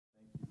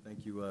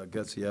Thank you.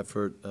 Gutsy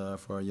effort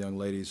for our young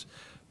ladies.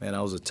 Man,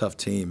 that was a tough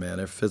team, man.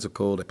 They're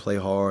physical. They play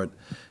hard.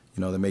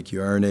 You know, they make you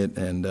earn it.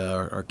 And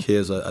our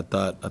kids, I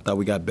thought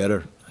we got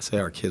better. I say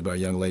our kids, but our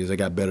young ladies, they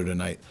got better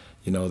tonight.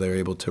 You know, they were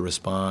able to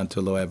respond to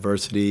a little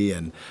adversity,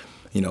 and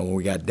you know, when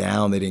we got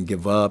down, they didn't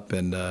give up,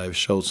 and it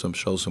showed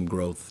some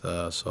growth.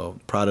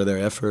 So proud of their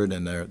effort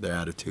and their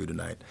attitude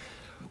tonight.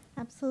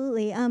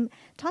 Absolutely.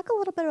 Talk a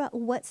little bit about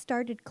what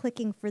started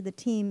clicking for the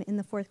team in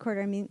the fourth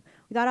quarter. I mean,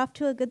 we got off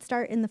to a good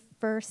start in the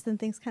first, then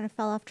things kind of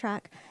fell off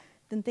track.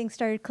 Then things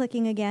started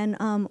clicking again.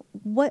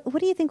 What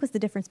do you think was the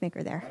difference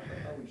maker there?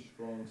 I thought we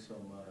strung some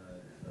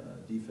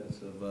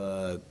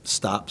defensive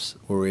stops,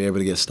 where we were able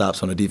to get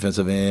stops on the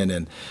defensive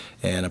end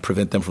and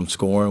prevent them from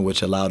scoring,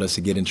 which allowed us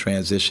to get in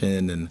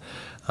transition. And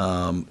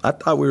I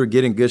thought we were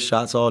getting good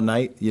shots all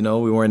night. You know,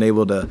 we weren't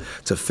able to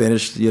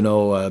finish, you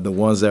know, the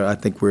ones that I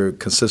think we're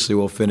consistently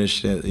will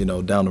finish, you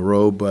know, down the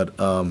road. But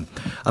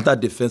I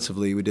thought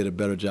defensively we did a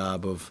better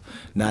job of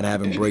not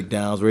having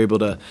breakdowns. We were able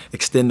to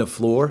extend the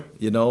floor,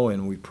 you know,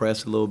 and we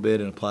pressed a little bit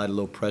and applied a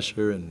little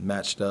pressure and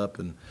matched up.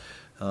 And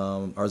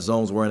our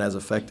zones weren't as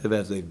effective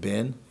as they've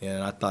been.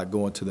 And I thought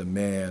going to the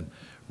man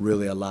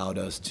really allowed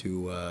us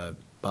to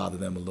bother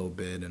them a little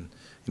bit. And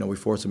you know, we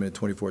forced them into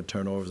 24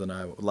 turnovers, and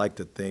I would like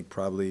to think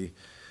probably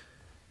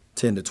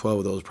 10 to 12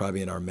 of those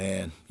probably in our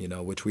man, you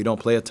know, which we don't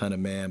play a ton of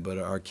man, but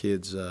our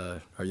kids,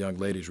 our young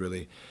ladies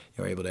really, you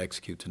know, are able to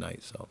execute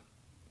tonight. So.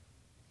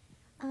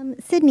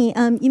 Sydney,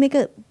 you make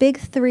a big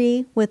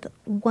three with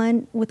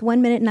 1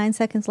 minute and 9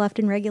 seconds left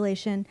in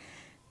regulation,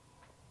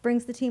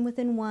 brings the team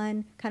within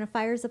one, kind of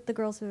fires up the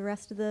girls for the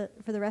rest of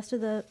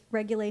the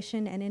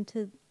regulation and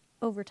into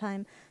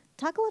overtime.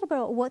 Talk a little bit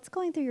about what's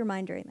going through your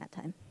mind during that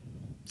time.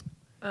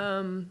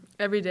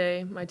 Every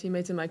day, my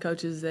teammates and my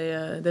coaches,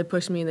 they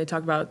push me and they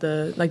talk about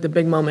the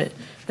big moment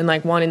and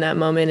like wanting that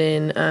moment.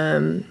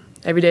 And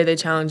every day they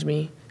challenge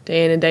me,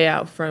 day in and day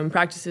out, from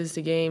practices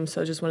to games.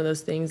 So just one of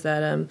those things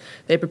that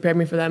they prepared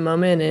me for that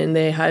moment, and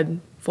they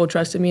had full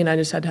trust in me, and I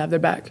just had to have their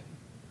back.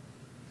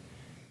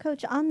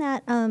 Coach, on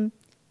that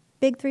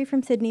big three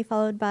from Sydney,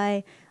 followed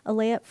by a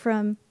layup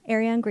from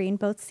Ariane Green,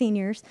 both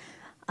seniors.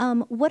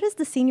 What does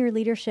the senior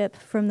leadership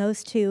from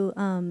those two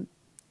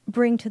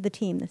bring to the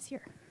team this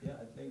year? Yeah,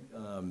 I think,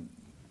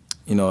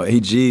 you know,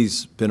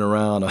 AG's been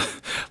around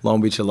Long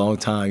Beach a long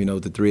time, you know,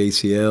 with the 3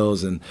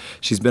 ACLs, and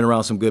she's been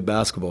around some good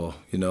basketball.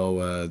 You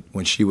know,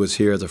 when she was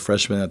here as a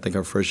freshman, I think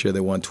her first year they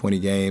won 20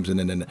 games, and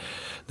then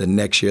the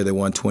next year they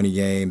won 20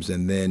 games,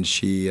 and then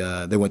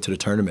they went to the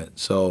tournament.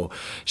 So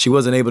she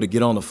wasn't able to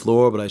get on the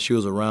floor, but she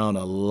was around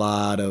a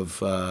lot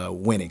of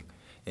winning.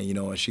 And, you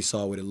know, and she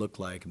saw what it looked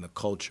like and the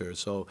culture.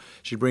 So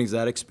she brings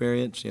that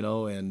experience, you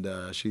know, and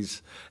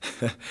she's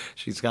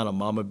kind of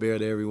mama bear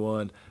to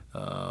everyone.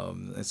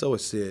 And so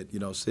is Sid. You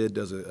know, Sid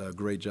does a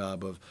great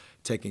job of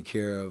taking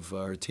care of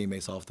her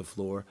teammates off the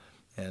floor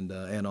and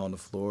on the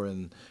floor.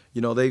 And,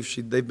 you know,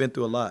 they've been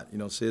through a lot. You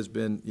know, Sid's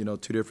been, you know,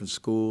 2 different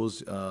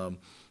schools,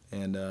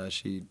 and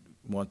she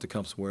wanted to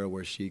come somewhere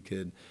where she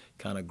could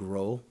kind of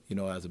grow, you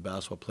know, as a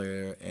basketball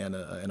player and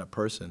a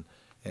person.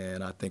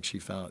 And I think she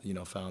found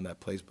that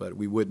place, but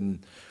we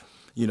wouldn't,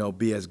 you know,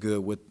 be as good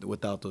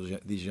without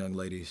these young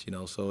ladies, you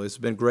know. So it's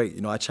been great. You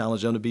know, I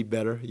challenge them to be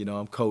better. You know,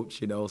 I'm coach,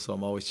 you know, so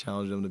I'm always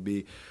challenging them to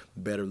be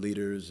better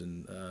leaders,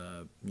 and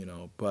you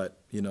know, but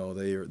you know,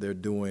 they're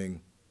doing,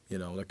 you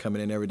know, they're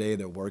coming in every day,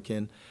 they're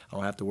working. I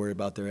don't have to worry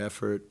about their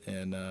effort,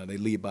 and they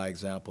lead by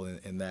example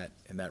in that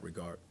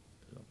regard.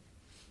 So.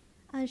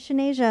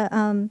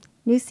 Shanasia,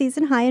 new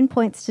season high in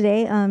points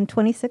today,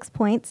 26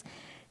 points.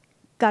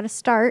 Got a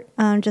start,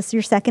 just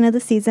your second of the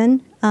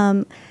season.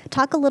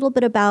 Talk a little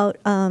bit about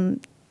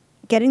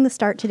getting the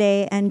start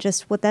today and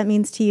just what that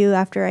means to you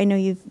after I know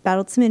you've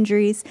battled some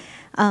injuries,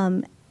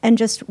 and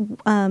just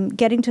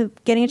getting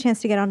a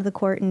chance to get onto the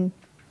court and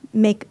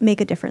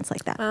make a difference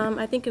like that.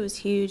 I think it was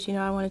huge. You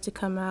know, I wanted to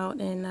come out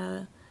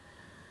and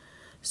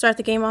start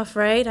the game off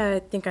right. I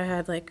think I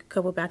had like a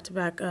couple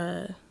back-to-back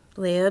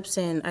layups,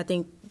 and I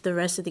think the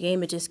rest of the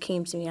game it just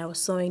came to me. I was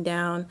slowing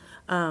down.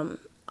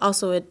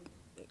 Also, it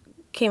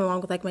came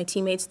along with like my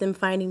teammates, them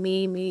finding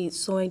me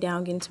slowing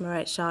down, getting to my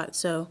right shot.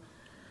 So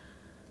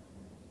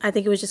I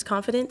think it was just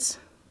confidence.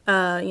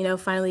 You know,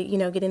 finally, you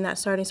know, getting that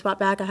starting spot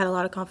back. I had a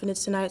lot of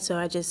confidence tonight, so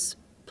I just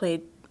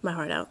played my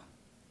heart out.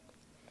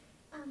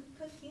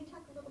 Coach, can you talk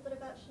a little bit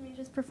about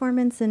Shanasia's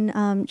performance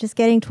and just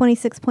getting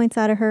 26 points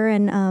out of her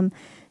and,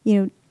 you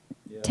know,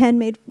 yeah. 10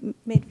 made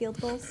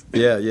field goals?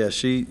 Yeah.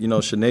 She, you know,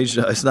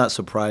 Shanasia, it's not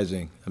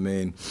surprising. I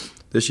mean,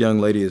 this young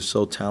lady is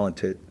so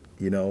talented,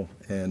 you know,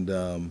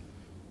 and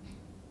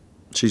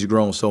she's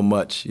grown so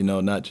much, you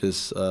know, not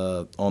just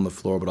on the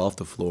floor but off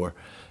the floor,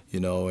 you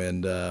know,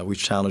 and we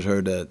challenged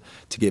her to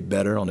get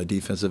better on the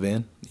defensive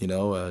end. You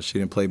know, she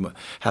didn't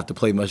have to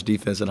play much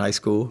defense in high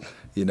school,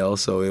 you know,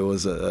 so it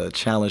was a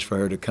challenge for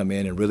her to come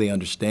in and really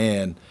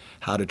understand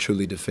how to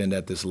truly defend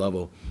at this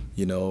level,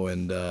 you know,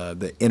 and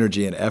the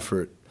energy and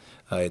effort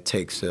it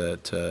takes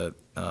to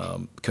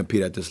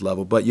compete at this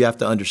level. But you have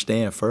to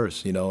understand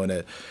first, you know, and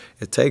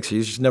it takes,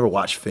 she's never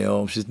watched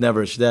film, she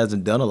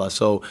hasn't done a lot.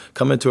 So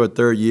coming to her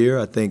third year,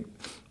 I think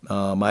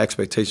my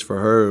expectations for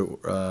her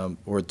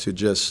were to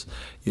just,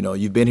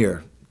 you've been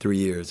here 3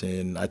 years,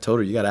 and I told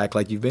her you got to act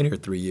like you've been here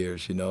 3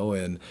 years,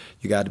 and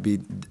you have to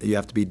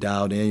be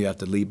dialed in. You have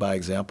to lead by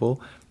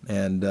example.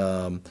 And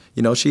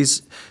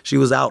she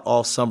was out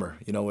all summer,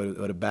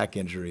 with a back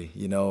injury,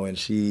 and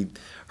she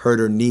hurt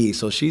her knee.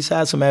 So she's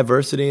had some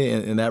adversity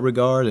in that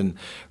regard, and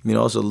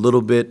it's a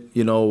little bit,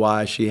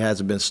 why she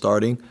hasn't been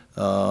starting.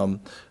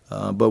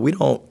 But we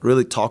don't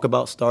really talk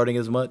about starting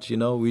as much.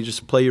 We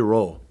just play your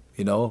role.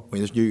 When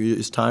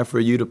it's time for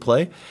you to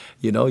play,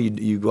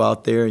 you go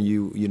out there and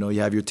you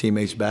have your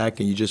teammates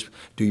back and you just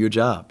do your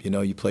job.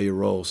 You play your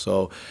role.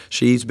 So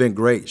she's been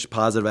great. She's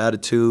positive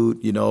attitude.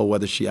 I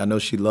know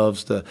she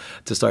loves to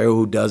start.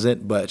 Who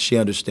doesn't? But she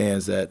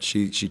understands that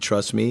she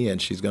trusts me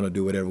and she's going to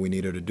do whatever we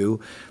need her to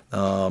do.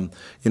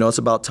 It's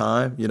about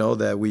time.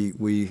 That we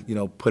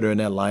put her in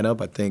that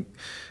lineup. I think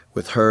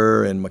with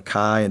her and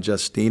Makai and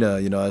Justina,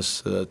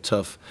 it's a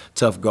tough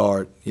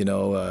guard.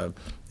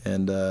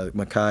 And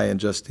Makai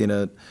and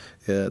Justina,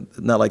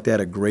 not like they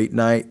had a great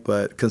night,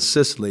 but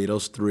consistently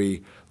those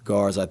 3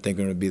 guards I think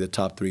are going to be the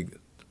top 3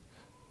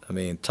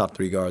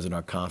 guards in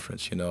our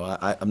conference.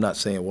 I'm not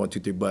saying 1, 2,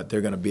 3, but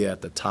they're going to be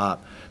at the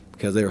top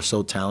because they are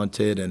so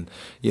talented, and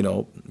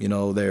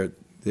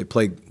they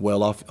play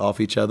well off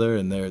each other,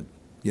 and they're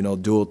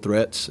dual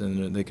threats,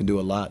 and they can do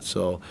a lot.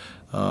 So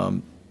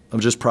I'm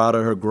just proud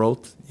of her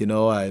growth.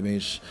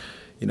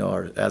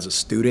 As a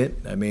student,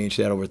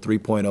 she had over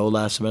 3.0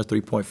 last semester,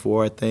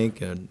 3.4, I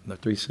think, and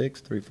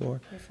 3.6, 3.4?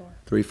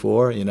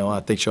 3.4. I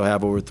think she'll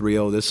have over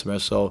 3.0 this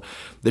semester. So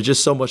there's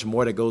just so much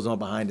more that goes on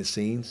behind the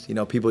scenes.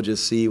 People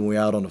just see when we're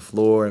out on the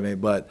floor,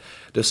 but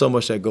there's so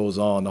much that goes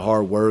on, the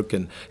hard work,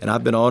 and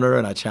I've been on her,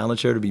 and I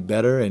challenge her to be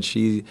better, and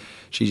she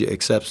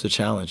accepts the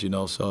challenge,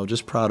 So I'm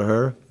just proud of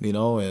her,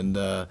 and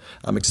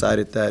I'm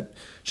excited that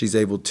she's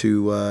able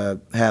to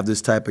have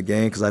this type of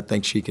game because I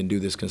think she can do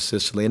this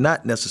consistently, and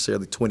not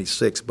necessarily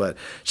 26, but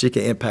she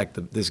can impact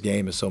this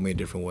game in so many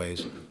different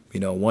ways.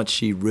 Once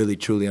she really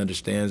truly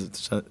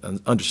understands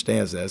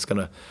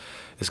that,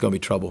 it's gonna be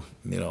trouble.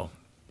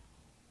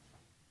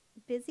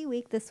 Busy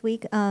week this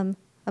week.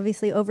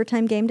 Obviously,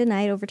 overtime game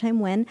tonight, overtime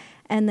win,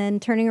 and then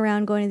turning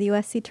around, going to the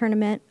USC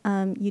tournament.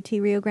 UT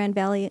Rio Grande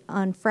Valley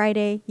on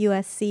Friday,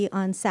 USC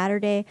on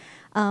Saturday.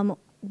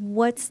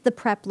 What's the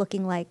prep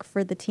looking like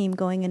for the team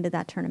going into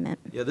that tournament?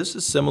 Yeah, this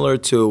is similar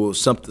to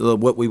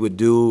what we would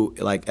do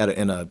like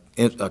in a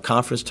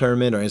conference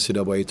tournament or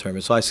NCAA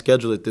tournament. So I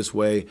schedule it this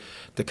way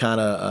to kind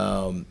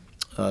of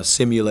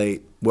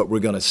simulate what we're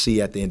going to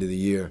see at the end of the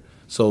year.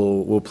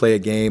 So we'll play a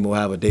game, we'll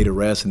have a day to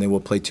rest, and then we'll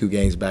play 2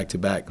 games back to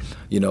back.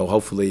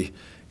 Hopefully,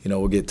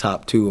 we'll get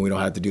top 2 and we don't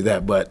have to do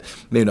that. But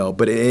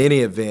but in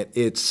any event,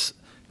 it's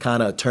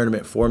kind of a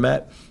tournament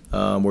format.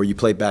 Where you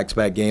play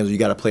back-to-back games. You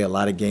got to play a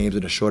lot of games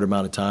in a short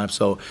amount of time.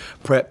 So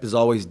prep is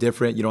always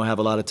different. You don't have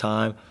a lot of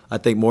time. I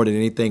think more than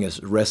anything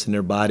is resting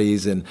their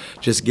bodies and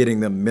just getting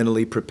them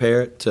mentally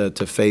prepared to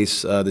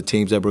face the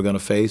teams that we're going to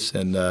face,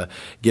 and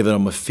giving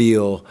them a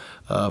feel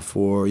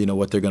for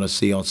what they're going to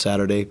see on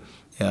Saturday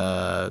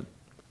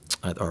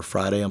or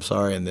Friday. I'm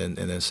sorry, and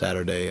then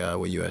Saturday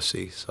with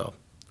USC. So.